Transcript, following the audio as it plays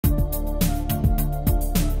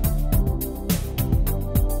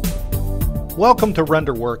Welcome to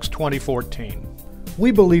Renderworks 2014.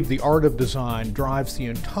 We believe the art of design drives the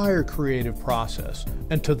entire creative process,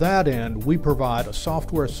 and to that end, we provide a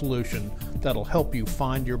software solution that'll help you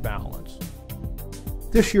find your balance.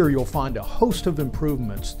 This year, you'll find a host of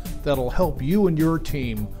improvements that'll help you and your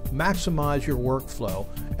team maximize your workflow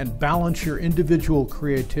and balance your individual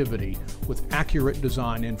creativity with accurate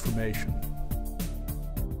design information.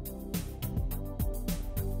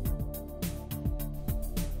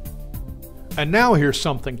 And now here's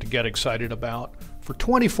something to get excited about. For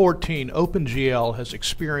 2014, OpenGL has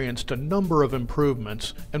experienced a number of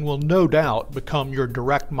improvements and will no doubt become your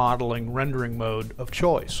direct modeling rendering mode of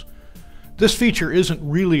choice. This feature isn't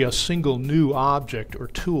really a single new object or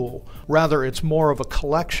tool, rather it's more of a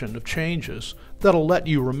collection of changes that'll let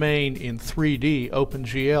you remain in 3D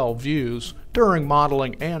OpenGL views during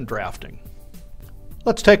modeling and drafting.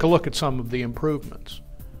 Let's take a look at some of the improvements.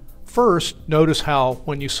 First, notice how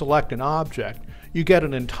when you select an object, you get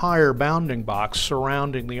an entire bounding box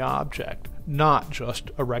surrounding the object, not just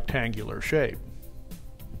a rectangular shape.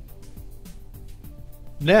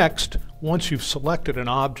 Next, once you've selected an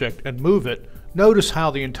object and move it, notice how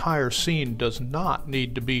the entire scene does not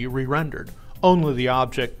need to be re-rendered, only the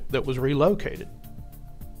object that was relocated.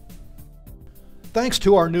 Thanks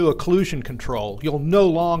to our new occlusion control, you'll no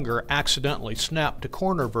longer accidentally snap to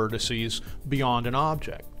corner vertices beyond an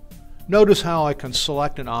object. Notice how I can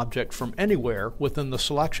select an object from anywhere within the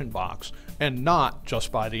selection box and not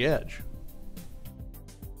just by the edge.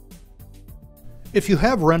 If you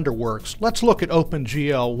have Renderworks, let's look at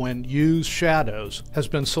OpenGL when Use Shadows has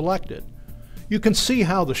been selected. You can see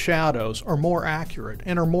how the shadows are more accurate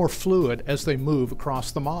and are more fluid as they move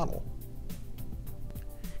across the model.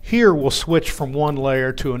 Here we'll switch from one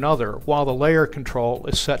layer to another while the layer control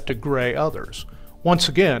is set to gray others. Once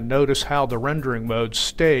again, notice how the rendering mode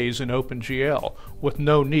stays in OpenGL with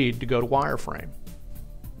no need to go to wireframe.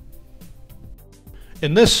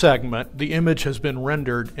 In this segment, the image has been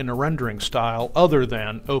rendered in a rendering style other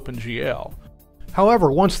than OpenGL.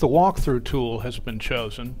 However, once the walkthrough tool has been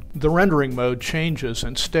chosen, the rendering mode changes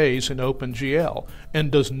and stays in OpenGL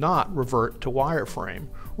and does not revert to wireframe,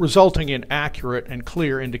 resulting in accurate and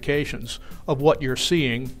clear indications of what you're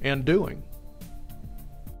seeing and doing.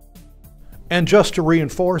 And just to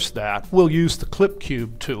reinforce that, we'll use the Clip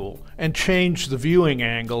Cube tool and change the viewing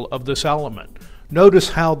angle of this element. Notice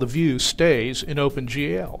how the view stays in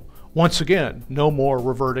OpenGL. Once again, no more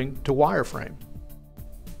reverting to wireframe.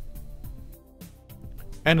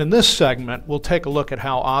 And in this segment, we'll take a look at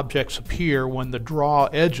how objects appear when the Draw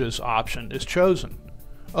Edges option is chosen.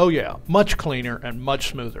 Oh yeah, much cleaner and much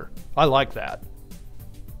smoother. I like that.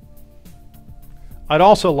 I'd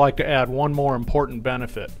also like to add one more important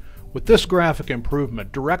benefit. With this graphic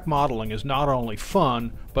improvement, direct modeling is not only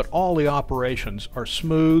fun, but all the operations are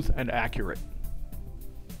smooth and accurate.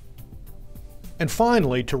 And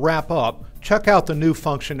finally, to wrap up, check out the new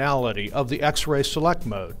functionality of the X-ray select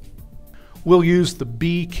mode. We'll use the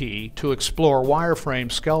B key to explore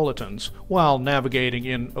wireframe skeletons while navigating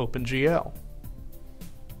in OpenGL.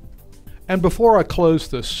 And before I close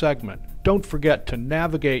this segment, don't forget to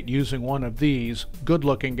navigate using one of these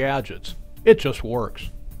good-looking gadgets. It just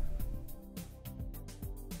works.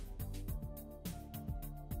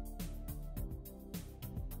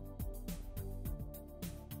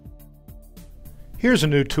 Here's a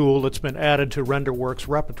new tool that's been added to Renderworks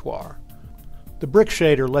repertoire. The Brick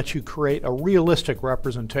Shader lets you create a realistic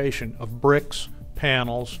representation of bricks,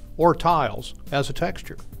 panels, or tiles as a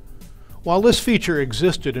texture. While this feature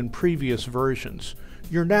existed in previous versions,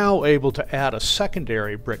 you're now able to add a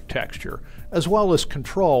secondary brick texture, as well as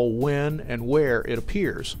control when and where it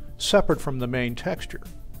appears, separate from the main texture.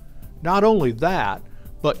 Not only that,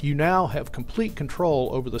 but you now have complete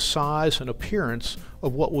control over the size and appearance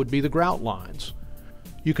of what would be the grout lines.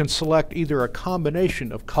 You can select either a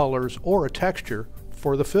combination of colors or a texture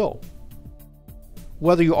for the fill.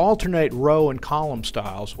 Whether you alternate row and column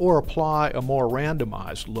styles or apply a more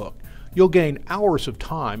randomized look, you'll gain hours of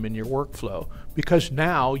time in your workflow because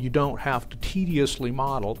now you don't have to tediously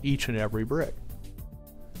model each and every brick.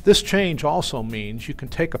 This change also means you can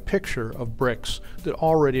take a picture of bricks that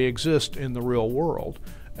already exist in the real world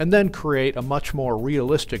and then create a much more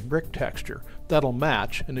realistic brick texture that'll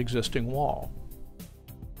match an existing wall.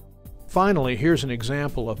 Finally, here's an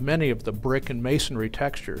example of many of the brick and masonry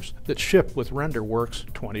textures that ship with Renderworks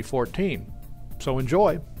 2014. So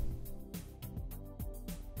enjoy!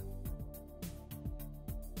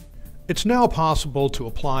 It's now possible to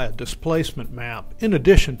apply a displacement map in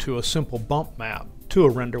addition to a simple bump map to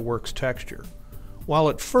a Renderworks texture. While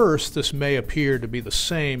at first this may appear to be the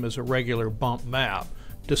same as a regular bump map,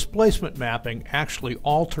 displacement mapping actually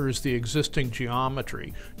alters the existing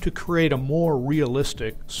geometry to create a more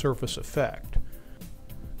realistic surface effect.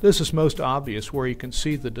 This is most obvious where you can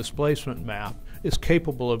see the displacement map is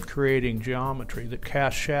capable of creating geometry that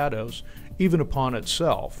casts shadows even upon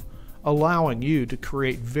itself, allowing you to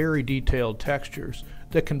create very detailed textures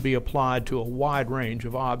that can be applied to a wide range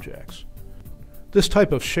of objects. This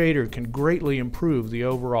type of shader can greatly improve the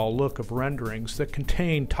overall look of renderings that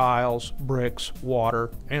contain tiles, bricks,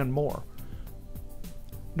 water, and more.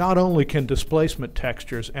 Not only can displacement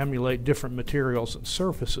textures emulate different materials and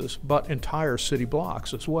surfaces, but entire city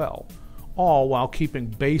blocks as well, all while keeping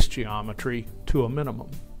base geometry to a minimum.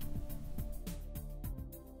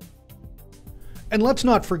 And let's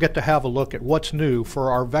not forget to have a look at what's new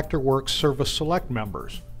for our Vectorworks Service Select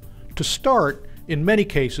members. To start, in many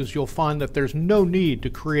cases you'll find that there's no need to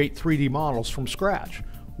create 3D models from scratch.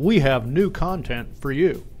 We have new content for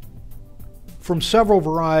you. From several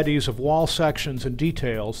varieties of wall sections and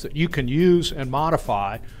details that you can use and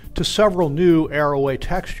modify, to several new arrowway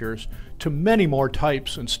textures, to many more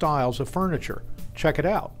types and styles of furniture. Check it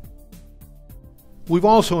out. We've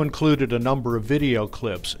also included a number of video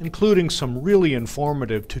clips, including some really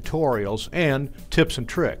informative tutorials and tips and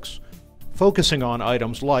tricks, focusing on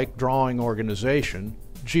items like drawing organization,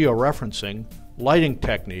 georeferencing, lighting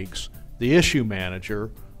techniques, the issue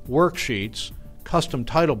manager, worksheets, custom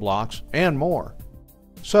title blocks, and more.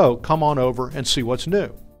 So come on over and see what's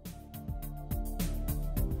new.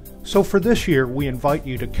 So for this year, we invite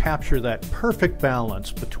you to capture that perfect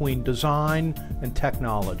balance between design and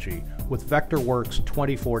technology with Vectorworks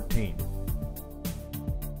 2014.